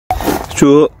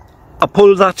So I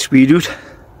pulled that Swede out,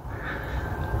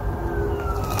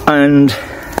 and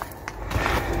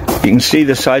you can see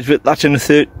the size of it. That's in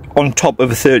on top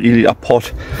of a 30 litre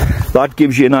pot. That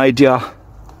gives you an idea.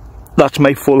 That's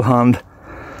my full hand.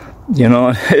 You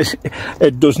know,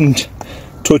 it doesn't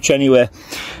touch anywhere.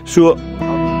 So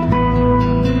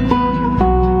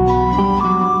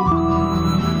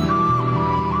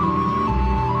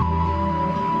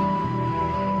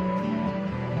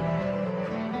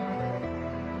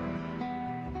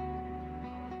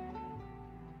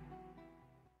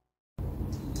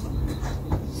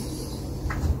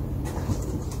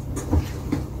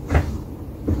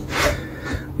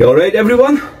you alright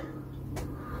everyone?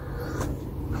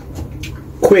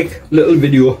 Quick little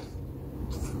video.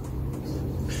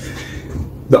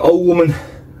 The old woman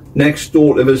next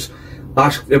door to us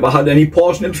asked if I had any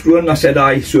parsnips growing. I said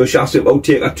aye, so she asked if I'll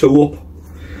take a two up.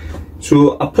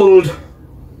 So I pulled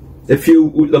a few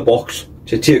out of the box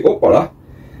to take up with her.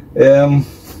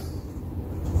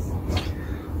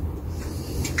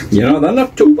 You know, they're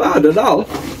not too bad at all.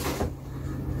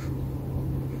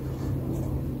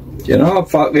 You know,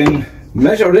 if I can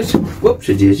measure it, whoops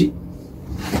a daisy.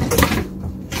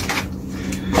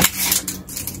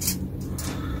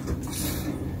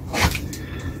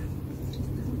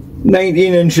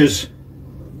 "19 inches.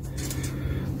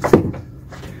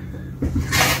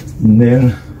 And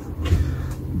then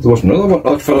there was another one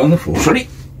that fell on the floor, sorry.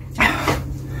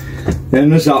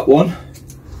 Then there's that one.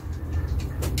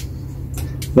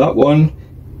 That one,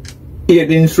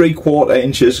 18 3/4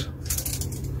 inches.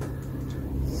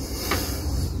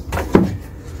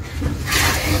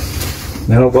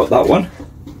 Then I've got that one,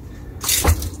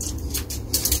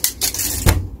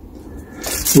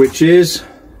 which is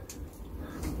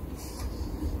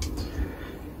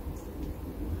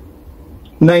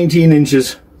 19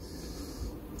 inches.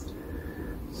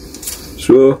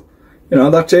 So, you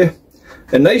know, that's a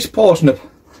nice parsnip.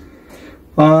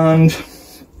 And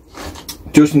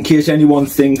just in case anyone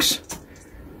thinks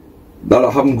that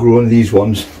I haven't grown these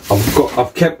ones,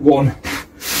 I've kept one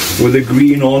with the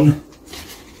green on.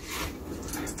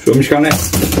 So I'm just gonna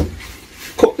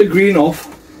cut the green off.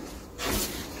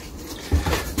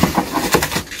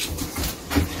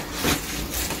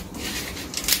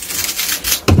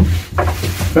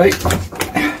 Right,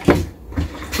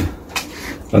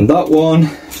 and that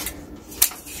one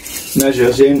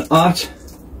measures in at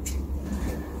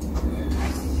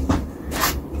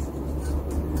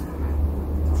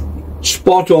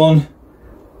spot on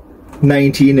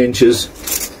 19 inches.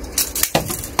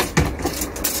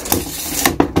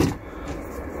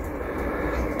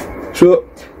 So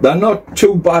they're not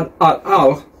too bad at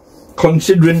all,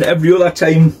 considering every other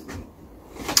time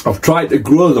I've tried to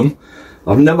grow them,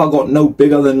 I've never got no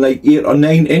bigger than like 8 or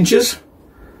 9 inches.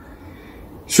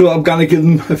 So I'm gonna give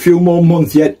them a few more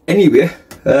months yet anyway.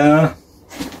 But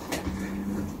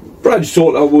I just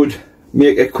thought I would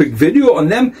make a quick video on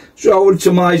them, so I would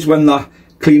surmise when they're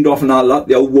cleaned off and all that,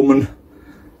 the old woman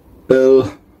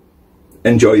will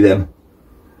enjoy them.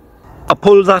 I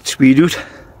pulled that Swede out,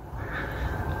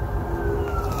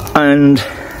 and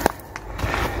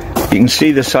you can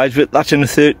see the size of it. That's in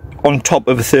on top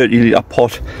of a 30 litre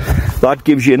pot. That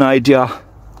gives you an idea.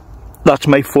 That's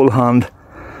my full hand.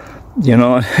 You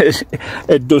know,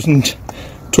 it doesn't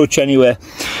touch anywhere.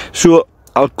 So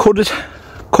I'll cut it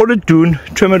down,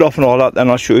 trim it off and all that, then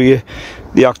I'll show you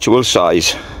the actual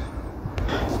size.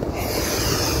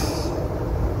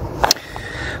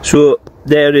 So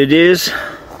there it is,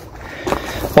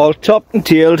 all topped and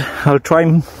tailed. I'll try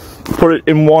and put it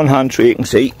in one hand so you can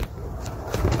see.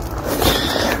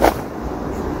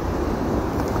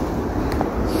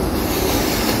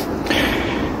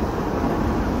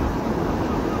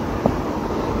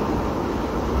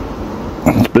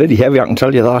 It's bloody heavy, I can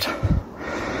tell you that.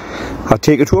 I'll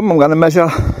take it home, I'm going to measure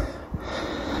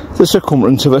the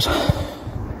circumference of it.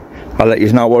 I'll let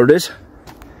you know what it is.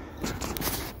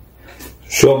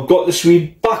 So I've got the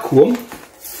Swede back home.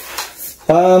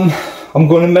 I'm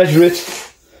going to measure it,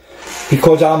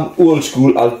 because I'm old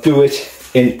school, I'll do it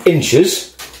in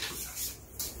inches.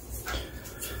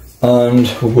 And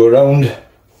we'll go round,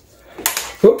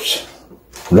 oops,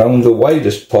 round the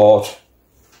widest part.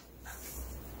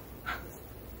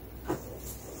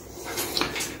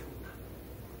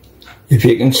 If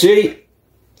you can see,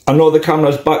 I know the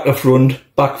camera's back to front,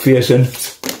 back facing,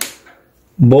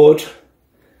 but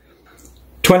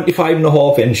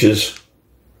 25.5 inches.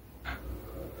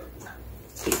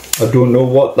 I don't know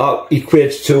what that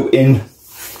equates to in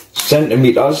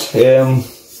centimetres.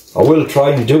 I will try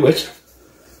and do it.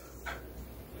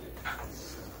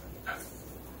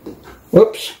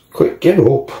 Whoops, quick, get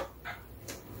up.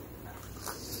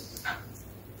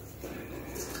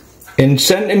 in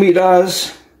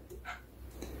centimetres,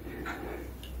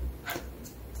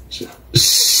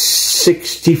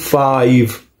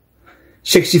 65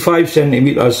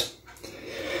 centimetres.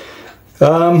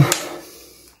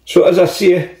 So as I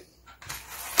say,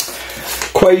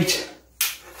 quite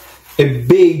a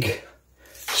big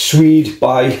Swede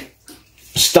by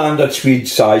standard Swede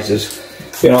sizes.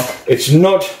 You know, it's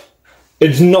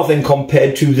nothing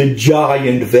compared to the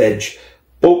giant veg,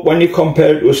 but when you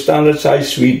compare it to a standard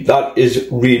size Swede, that is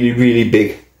really, really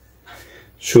big.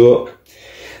 So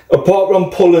apart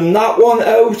from pulling that one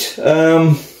out,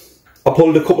 I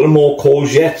pulled a couple more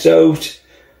courgettes out.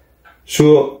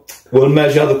 So we'll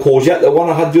measure the courgette. The one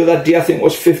I had the other day, I think,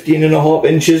 was 15.5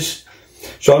 inches.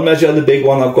 So I'll measure the big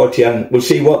one I've got here, and we'll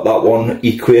see what that one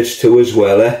equates to as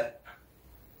well.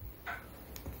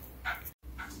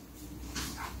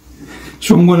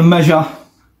 So I'm going to measure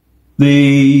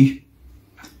the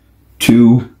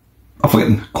two, I'm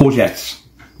forgetting, courgettes.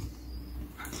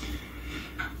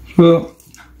 So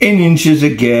in inches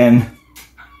again,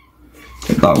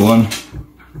 take that one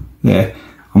there.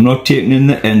 I'm not taking in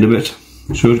the end of it,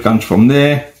 so it comes from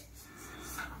there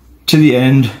to the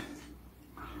end,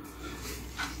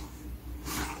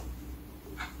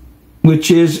 which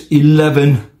is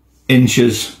 11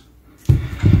 inches.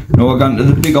 Now we're going to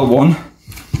the bigger one.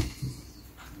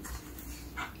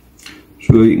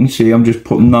 So you can see I'm just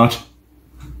putting that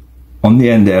on the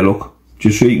end there, look.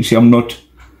 Just so you can see I'm not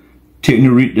taking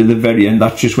the root to the very end,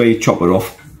 that's just where you chop it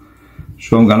off.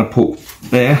 So I'm going to put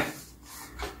there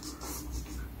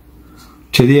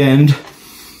to the end,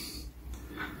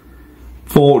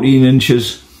 14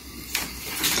 inches.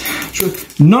 So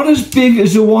not as big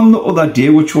as the one the other day,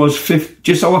 which was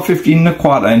just over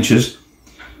 15.25 inches,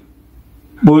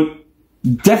 but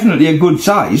definitely a good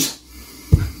size.